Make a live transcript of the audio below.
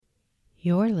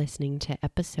You're listening to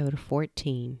episode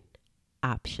 14,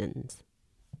 Options.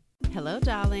 Hello,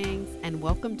 darlings, and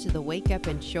welcome to the Wake Up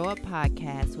and Show Up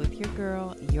podcast with your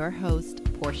girl, your host,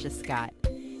 Portia Scott.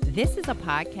 This is a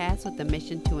podcast with the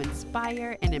mission to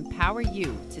inspire and empower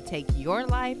you to take your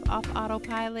life off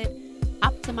autopilot,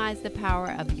 optimize the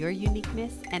power of your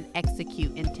uniqueness, and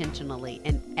execute intentionally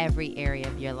in every area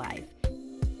of your life.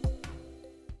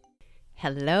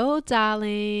 Hello,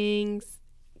 darlings.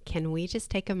 Can we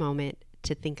just take a moment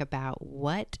to think about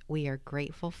what we are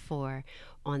grateful for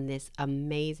on this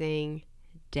amazing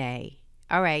day?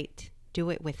 All right,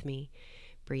 do it with me.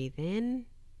 Breathe in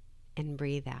and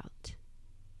breathe out.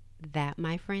 That,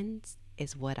 my friends,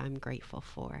 is what I'm grateful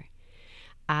for.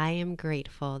 I am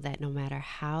grateful that no matter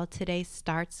how today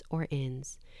starts or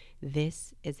ends,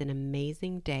 this is an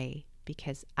amazing day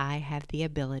because I have the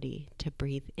ability to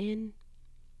breathe in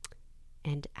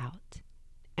and out.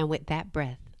 And with that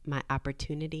breath, my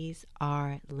opportunities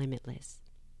are limitless.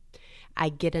 I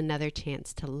get another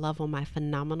chance to love on my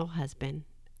phenomenal husband.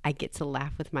 I get to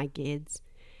laugh with my kids.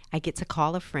 I get to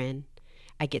call a friend.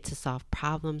 I get to solve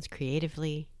problems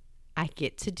creatively. I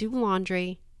get to do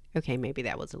laundry. Okay, maybe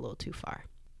that was a little too far.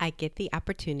 I get the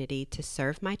opportunity to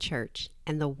serve my church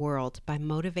and the world by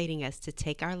motivating us to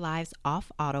take our lives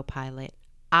off autopilot,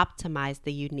 optimize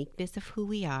the uniqueness of who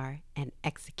we are, and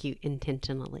execute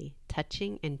intentionally,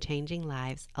 touching and changing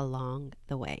lives along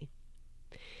the way.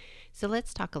 So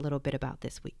let's talk a little bit about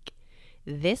this week.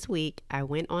 This week, I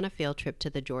went on a field trip to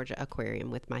the Georgia Aquarium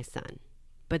with my son.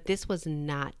 But this was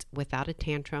not without a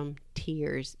tantrum,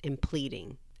 tears, and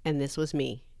pleading. And this was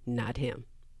me, not him.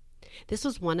 This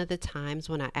was one of the times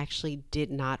when I actually did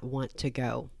not want to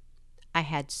go. I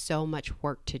had so much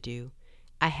work to do.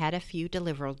 I had a few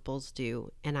deliverables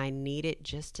due, and I needed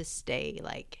just to stay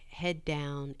head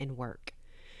down and work.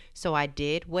 So I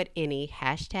did what any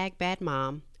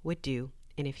 #badmom would do.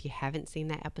 And if you haven't seen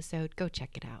that episode, go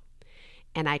check it out.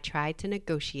 And I tried to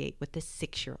negotiate with the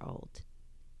 6-year-old.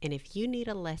 And if you need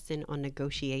a lesson on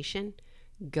negotiation,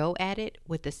 go at it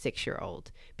with the 6-year-old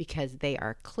because they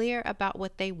are clear about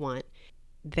what they want.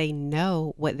 They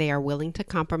know what they are willing to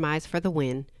compromise for the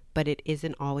win, but it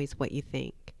isn't always what you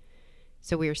think.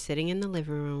 So we were sitting in the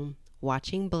living room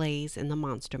watching Blaze and the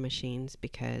Monster Machines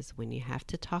because when you have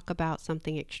to talk about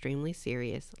something extremely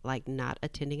serious like not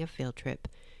attending a field trip,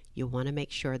 you want to make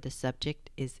sure the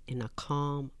subject is in a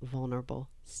calm, vulnerable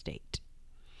state.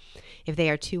 If they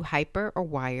are too hyper or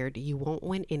wired, you won't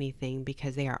win anything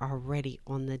because they are already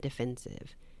on the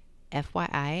defensive.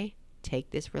 FYI, take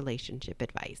this relationship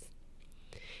advice.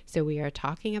 So we are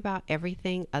talking about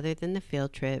everything other than the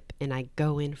field trip, and I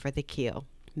go in for the kill.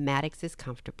 Maddox is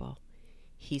comfortable.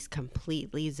 He's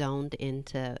completely zoned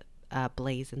into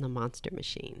Blaze and the Monster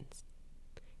Machines.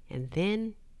 And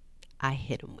then I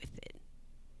hit him with it.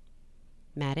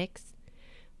 Maddox,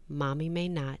 mommy may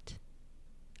not.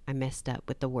 I messed up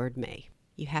with the word may.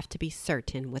 You have to be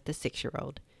certain with the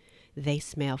 6-year-old. They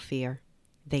smell fear.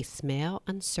 They smell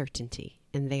uncertainty,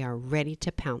 and they are ready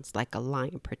to pounce like a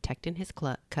lion protecting his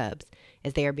cubs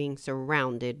as they are being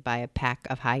surrounded by a pack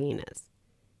of hyenas.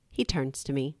 He turns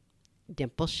to me,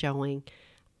 dimples showing,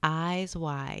 eyes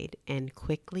wide, and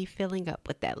quickly filling up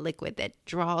with that liquid that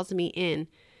draws me in.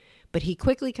 But he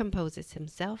quickly composes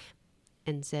himself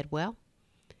and said, well,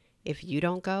 if you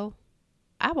don't go,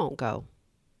 I won't go.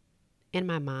 In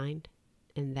my mind,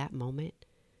 in that moment,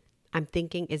 I'm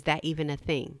thinking, is that even a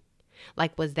thing?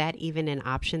 Was that even an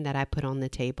option that I put on the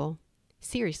table?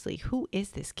 Seriously, who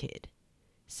is this kid?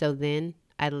 So then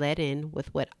I let in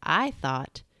with what I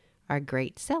thought are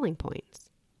great selling points.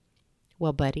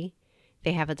 Well, buddy,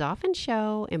 they have a dolphin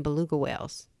show and beluga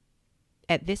whales.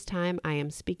 At this time, I am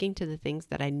speaking to the things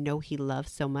that I know he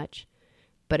loves so much,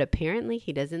 but apparently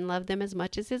he doesn't love them as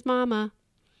much as his mama.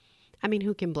 I mean,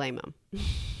 who can blame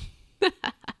him?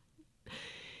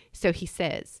 So he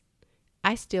says,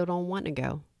 I still don't want to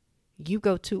go. You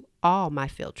go to all my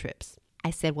field trips.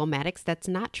 I said, well, Maddox, that's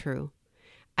not true.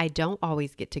 I don't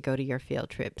always get to go to your field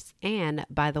trips. And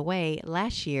by the way,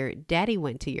 last year, Daddy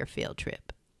went to your field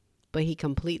trip. But he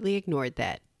completely ignored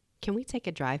that. Can we take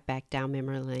a drive back down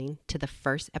memory lane to the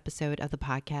first episode of the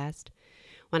podcast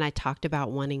when I talked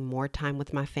about wanting more time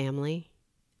with my family?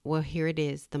 Well, here it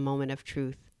is, the moment of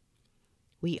truth.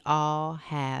 We all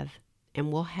have,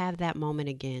 and we'll have that moment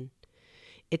again.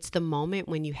 It's the moment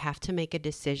when you have to make a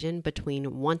decision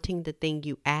between wanting the thing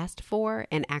you asked for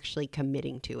and actually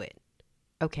committing to it.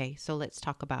 Okay, so let's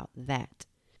talk about that.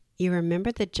 You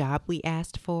remember the job we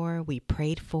asked for, we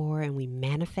prayed for, and we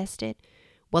manifested?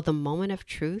 Well, the moment of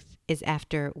truth is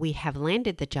after we have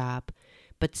landed the job,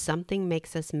 but something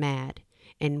makes us mad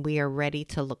and we are ready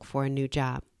to look for a new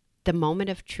job. The moment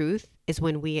of truth is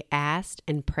when we asked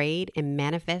and prayed and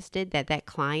manifested that that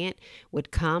client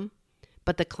would come,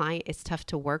 but the client is tough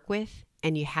to work with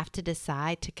and you have to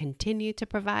decide to continue to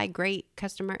provide great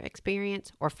customer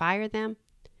experience or fire them.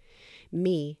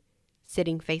 Me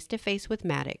sitting face to face with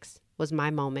Maddox was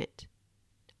my moment.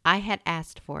 I had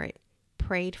asked for it,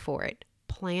 prayed for it,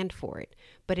 planned for it.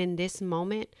 But in this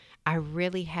moment, I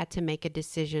really had to make a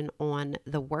decision on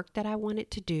the work that I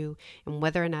wanted to do and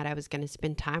whether or not I was going to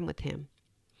spend time with him.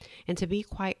 And to be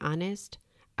quite honest,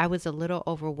 I was a little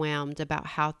overwhelmed about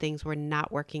how things were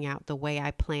not working out the way I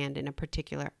planned in a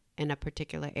particular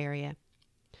area.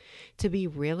 To be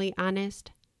really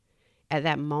honest, at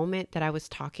that moment that I was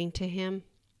talking to him,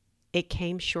 it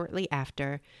came shortly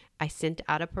after I sent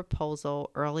out a proposal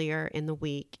earlier in the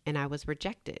week and I was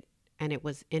rejected. And it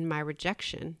was in my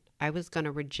rejection, I was going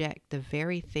to reject the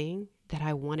very thing that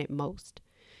I wanted most.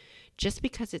 Just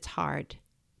because it's hard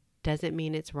doesn't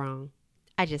mean it's wrong.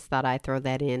 I just thought I'd throw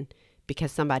that in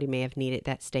because somebody may have needed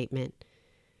that statement.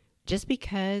 Just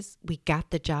because we got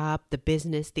the job, the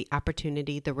business, the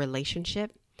opportunity, the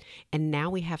relationship, and now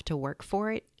we have to work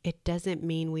for it, it doesn't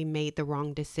mean we made the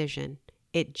wrong decision.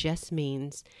 It just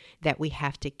means that we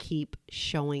have to keep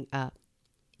showing up.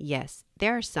 Yes,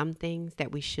 there are some things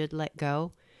that we should let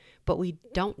go, but we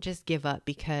don't just give up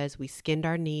because we skinned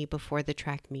our knee before the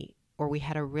track meet, or we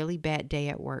had a really bad day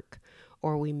at work,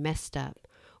 or we messed up,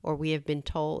 or we have been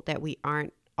told that we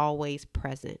aren't always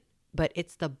present. But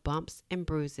it's the bumps and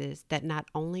bruises that not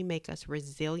only make us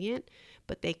resilient,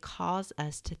 but they cause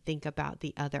us to think about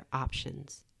the other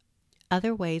options.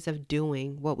 Other ways of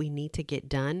doing what we need to get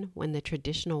done when the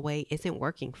traditional way isn't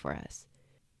working for us.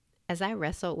 As I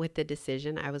wrestled with the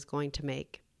decision I was going to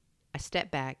make, I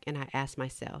stepped back and I asked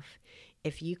myself,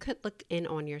 if you could look in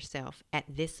on yourself at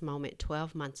this moment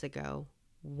 12 months ago,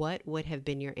 what would have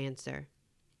been your answer?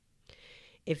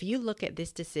 If you look at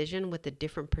this decision with a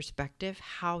different perspective,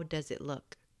 how does it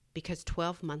look? Because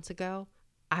 12 months ago,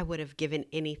 I would have given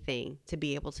anything to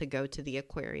be able to go to the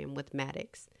aquarium with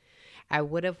Maddox. I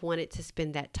would have wanted to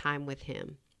spend that time with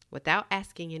him without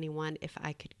asking anyone if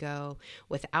I could go,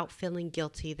 without feeling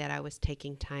guilty that I was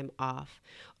taking time off,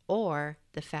 or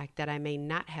the fact that I may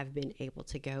not have been able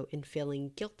to go and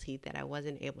feeling guilty that I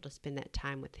wasn't able to spend that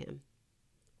time with him.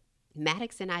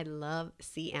 Maddox and I love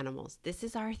sea animals. This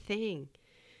is our thing.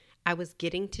 I was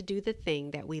getting to do the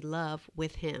thing that we love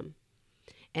with him.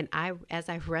 And as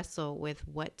I wrestle with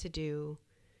what to do,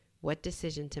 what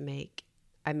decision to make,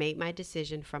 I made my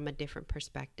decision from a different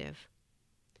perspective.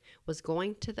 Was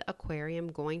going to the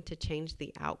aquarium going to change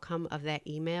the outcome of that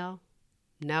email?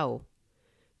 No.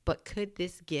 But could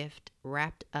this gift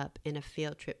wrapped up in a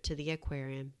field trip to the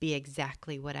aquarium be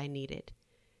exactly what I needed?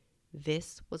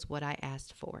 This was what I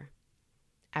asked for.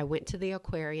 I went to the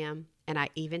aquarium and I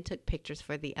even took pictures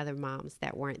for the other moms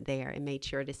that weren't there and made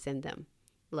sure to send them.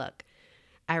 Look,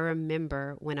 I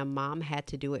remember when a mom had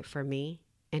to do it for me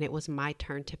and it was my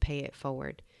turn to pay it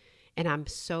forward. And I'm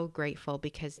so grateful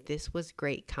because this was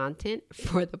great content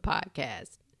for the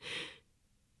podcast.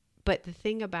 But the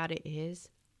thing about it is,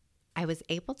 I was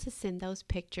able to send those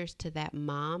pictures to that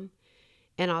mom.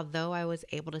 And although I was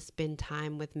able to spend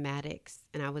time with Maddox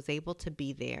and I was able to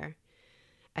be there,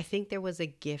 I think there was a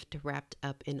gift wrapped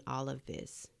up in all of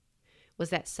this, was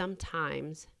that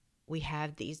sometimes we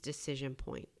have these decision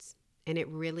points. And it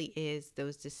really is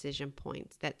those decision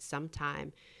points that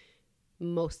sometime,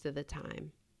 most of the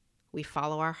time, we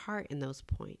follow our heart in those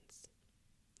points.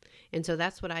 And so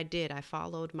that's what I did. I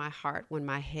followed my heart when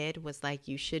my head was like,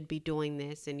 you should be doing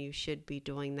this and you should be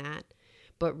doing that.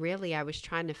 But really, I was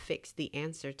trying to fix the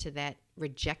answer to that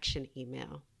rejection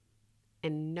email.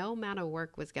 And no amount of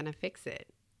work was going to fix it.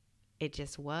 It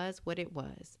just was what it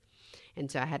was. And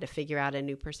so I had to figure out a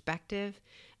new perspective,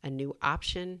 a new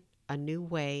option, a new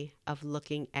way of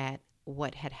looking at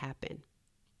what had happened.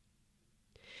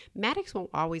 Maddox won't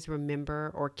always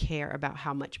remember or care about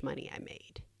how much money I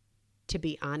made. To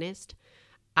be honest,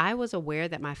 I was aware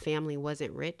that my family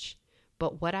wasn't rich,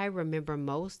 but what I remember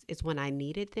most is when I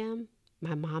needed them,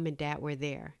 my mom and dad were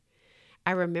there.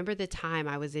 I remember the time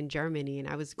I was in Germany and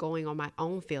I was going on my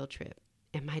own field trip,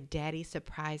 and my daddy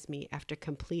surprised me after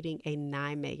completing a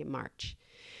Nijmegen march.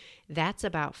 That's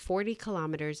about 40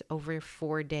 kilometers over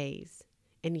 4 days.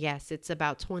 And yes, it's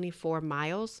about 24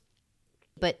 miles.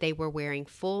 But they were wearing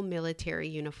full military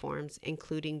uniforms,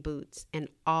 including boots and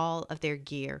all of their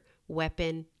gear,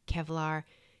 weapon, Kevlar,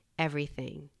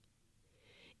 everything.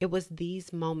 It was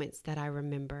these moments that I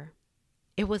remember.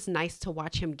 It was nice to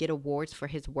watch him get awards for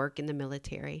his work in the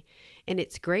military. And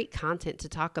it's great content to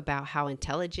talk about how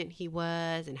intelligent he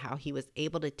was and how he was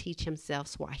able to teach himself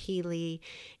Swahili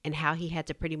and how he had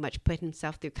to pretty much put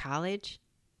himself through college.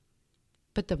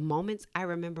 But the moments I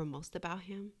remember most about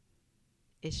him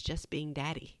is just being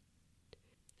daddy.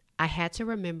 I had to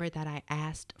remember that I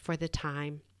asked for the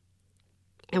time.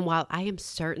 And while I am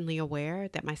certainly aware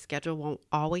that my schedule won't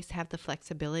always have the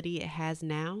flexibility it has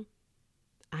now,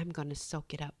 I'm going to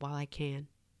soak it up while I can.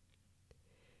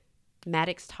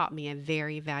 Maddox taught me a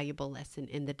very valuable lesson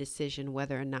in the decision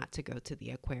whether or not to go to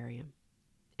the aquarium.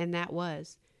 And that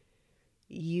was,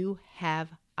 you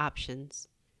have options.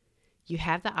 You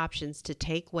have the options to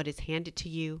take what is handed to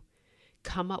you,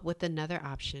 come up with another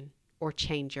option, or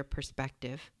change your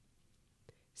perspective.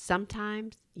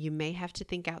 Sometimes you may have to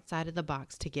think outside of the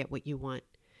box to get what you want,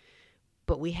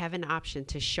 but we have an option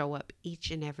to show up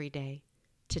each and every day,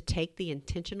 to take the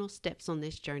intentional steps on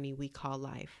this journey we call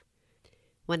life.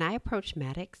 When I approached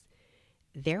Maddox,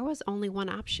 there was only one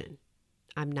option.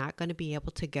 I'm not going to be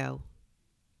able to go.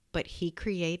 But he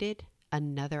created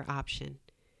another option.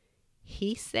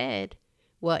 He said,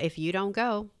 well, if you don't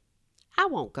go, I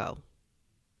won't go.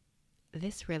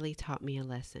 This really taught me a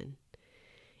lesson.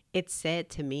 It said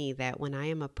to me that when I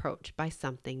am approached by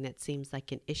something that seems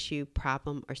like an issue,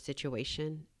 problem, or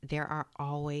situation, there are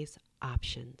always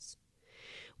options.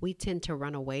 We tend to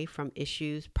run away from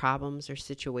issues, problems, or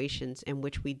situations in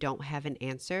which we don't have an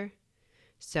answer.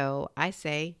 So I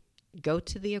say, go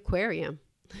to the aquarium.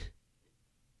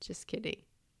 Just kidding.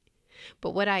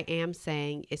 But what I am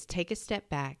saying is take a step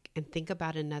back and think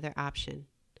about another option.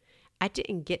 I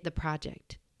didn't get the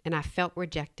project and I felt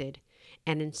rejected.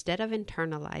 And instead of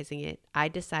internalizing it, I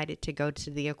decided to go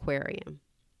to the aquarium.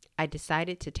 I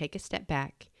decided to take a step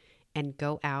back and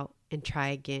go out and try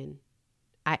again.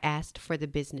 I asked for the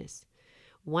business.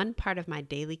 One part of my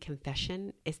daily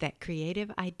confession is that creative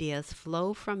ideas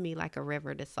flow from me like a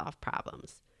river to solve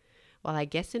problems. Well, I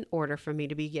guess in order for me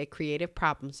to be a creative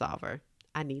problem solver,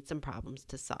 I need some problems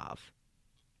to solve.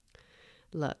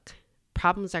 Look,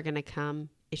 problems are going to come,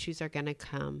 issues are going to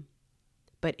come,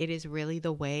 but it is really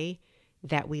the way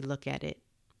that we look at it.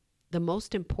 The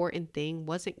most important thing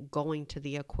wasn't going to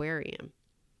the aquarium.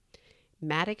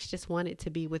 Maddox just wanted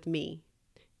to be with me.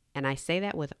 And I say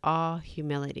that with all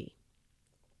humility.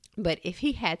 But if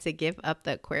he had to give up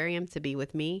the aquarium to be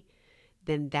with me,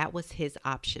 then that was his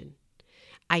option.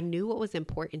 I knew what was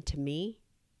important to me.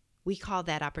 We call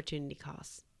that opportunity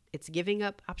cost. It's giving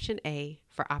up option A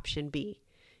for option B.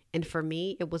 And for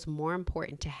me, it was more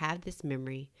important to have this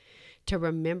memory, to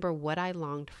remember what I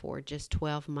longed for just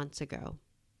 12 months ago.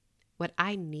 What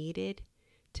I needed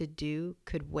to do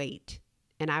could wait,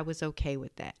 and I was okay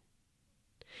with that.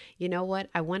 You know what?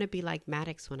 I want to be like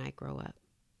Maddox when I grow up.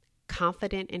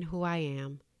 Confident in who I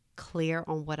am, clear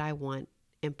on what I want,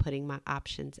 and putting my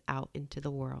options out into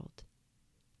the world.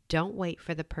 Don't wait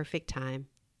for the perfect time.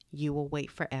 You will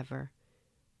wait forever.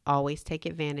 Always take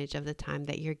advantage of the time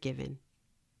that you're given.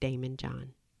 Daymond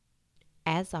John.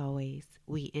 As always,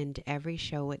 we end every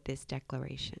show with this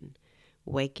declaration.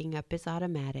 Waking up is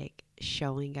automatic.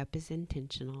 Showing up is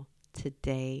intentional.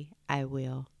 Today, I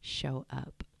will show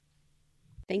up.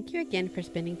 Thank you again for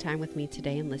spending time with me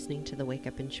today and listening to the Wake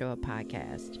Up and Show Up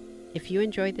podcast. If you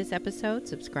enjoyed this episode,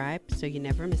 subscribe so you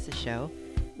never miss a show.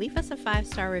 Leave us a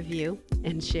 5-star review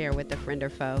and share with a friend or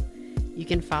foe. You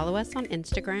can follow us on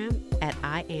Instagram at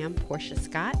I am Portia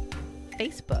Scott,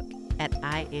 Facebook at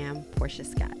I am Portia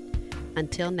Scott.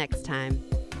 Until next time,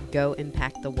 go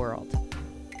impact the world.